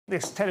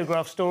this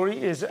Telegraph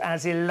story is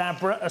as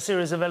elaborate a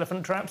series of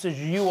elephant traps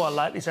as you are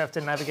likely to have to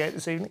navigate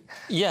this evening.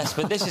 Yes,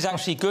 but this is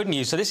actually good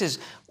news. So this is...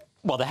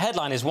 Well, the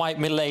headline is white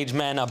middle-aged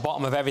men are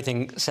bottom of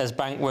everything, says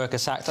bank worker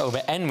sacked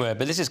over N-word.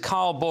 But this is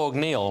Carl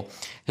Borg-Neil,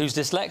 who's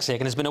dyslexic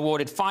and has been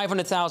awarded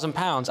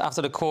 £500,000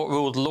 after the court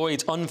ruled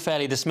Lloyds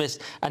unfairly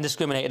dismissed and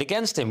discriminated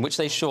against him, which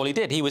they surely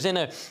did. He was in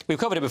a... We've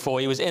covered it before.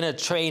 He was in a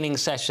training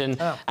session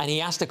and he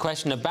asked a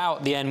question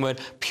about the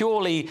N-word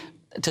purely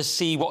to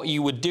see what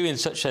you would do in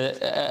such a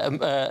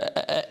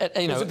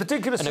you know, it's a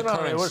particular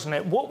scenario, wasn't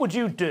it? What would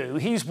you do?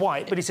 He's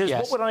white, but he says,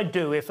 yes. What would I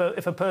do if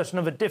a person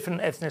of a different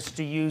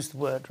ethnicity used the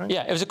word, right?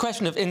 Yeah, it was a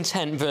question of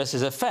intent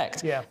versus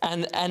effect. Yeah.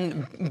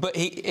 But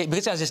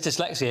because he has his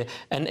dyslexia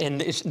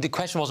and the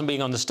question wasn't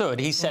being understood,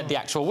 he said the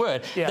actual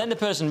word. Yeah. Then the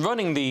person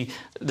running the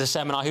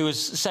seminar, who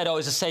said, oh,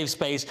 it's a safe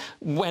space,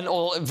 went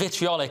all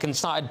vitriolic and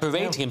started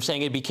berating him,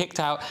 saying he'd be kicked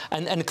out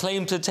and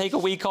claimed to take a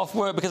week off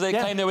work because they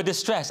claimed they were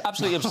distressed.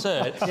 Absolutely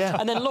absurd.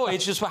 And then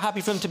Lloyds just were happy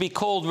for him to be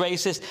called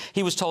racist.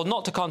 He was told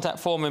not to contact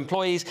former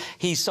employees.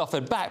 He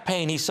suffered back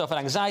pain. He suffered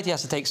anxiety. He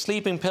has to take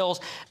sleeping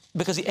pills.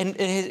 Because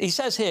he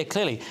says here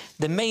clearly,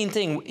 the main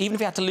thing, even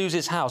if he had to lose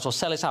his house or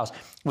sell his house,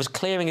 was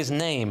clearing his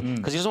name.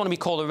 Because he doesn't want to be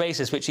called a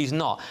racist, which he's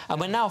not. And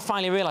we're now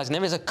finally realising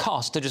there is a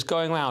cost to just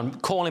going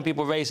around calling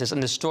people racist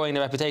and destroying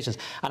their reputations.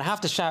 And I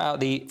have to shout out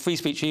the Free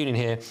Speech Union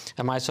here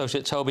and my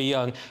associate Toby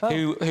Young,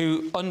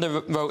 who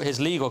underwrote his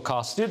legal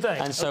costs. Did they?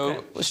 And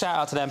so shout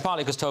out to them,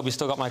 partly because Toby's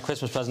still got my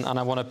Christmas present and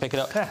I want to pick it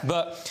up.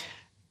 But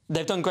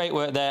they've done great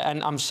work there,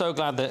 and I'm so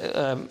glad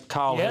that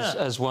Carl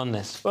has won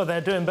this. Well, they're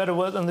doing better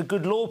work than the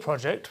Good Law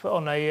Project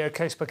on a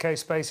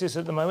case-by-case basis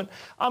at the moment.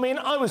 I mean,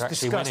 I was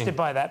disgusted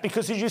by that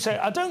because, as you say,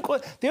 I don't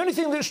quite... The only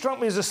thing that struck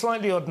me as a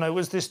slightly odd note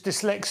was this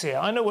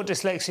dyslexia. I know what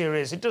dyslexia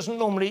is. It doesn't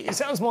normally... It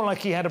sounds more like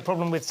he had a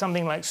problem with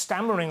something like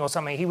stammering or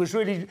something. He was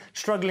really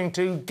struggling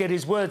to get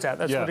his words out.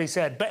 That's what he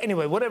said. But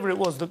anyway, whatever it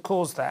was that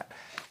caused that,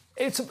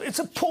 it's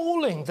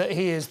appalling that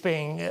he is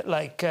being,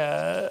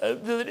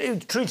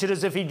 treated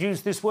as if he'd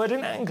used this word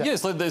in anger. Yeah,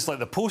 it's like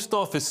the post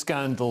office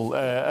scandal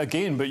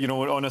again, but, you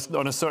know, on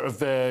a sort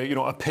of, you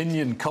know,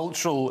 opinion,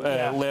 cultural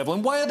level.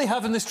 And why are they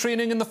having this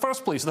training in the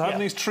first place? They're having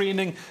this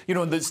training, you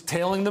know, that's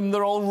telling them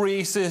they're all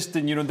racist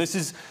and, you know, this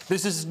is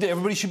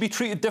everybody should be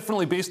treated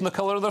differently based on the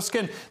colour of their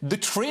skin. The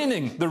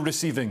training they're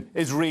receiving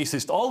is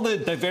racist. All the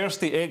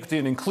diversity, equity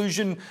and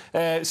inclusion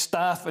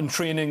staff and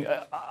training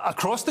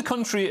across the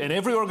country in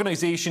every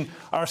organisation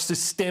are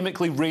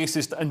systemically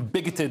racist and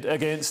bigoted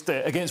against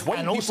white people.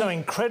 And also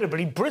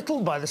incredibly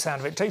brittle by the sound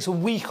of it. It takes a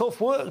week off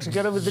work to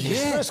get over the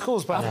distress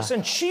caused by this.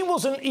 And she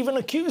wasn't even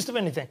accused of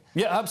anything.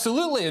 Yeah,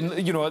 absolutely.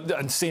 And, you know,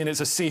 and saying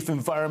it's a safe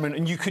environment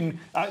and you can...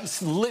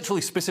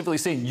 literally specifically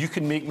saying you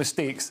can make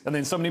mistakes and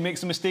then somebody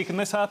makes a mistake and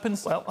this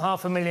happens. Well,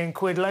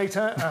 £500,000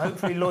 later,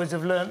 hopefully Lloyds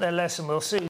have learnt their lesson. We'll see.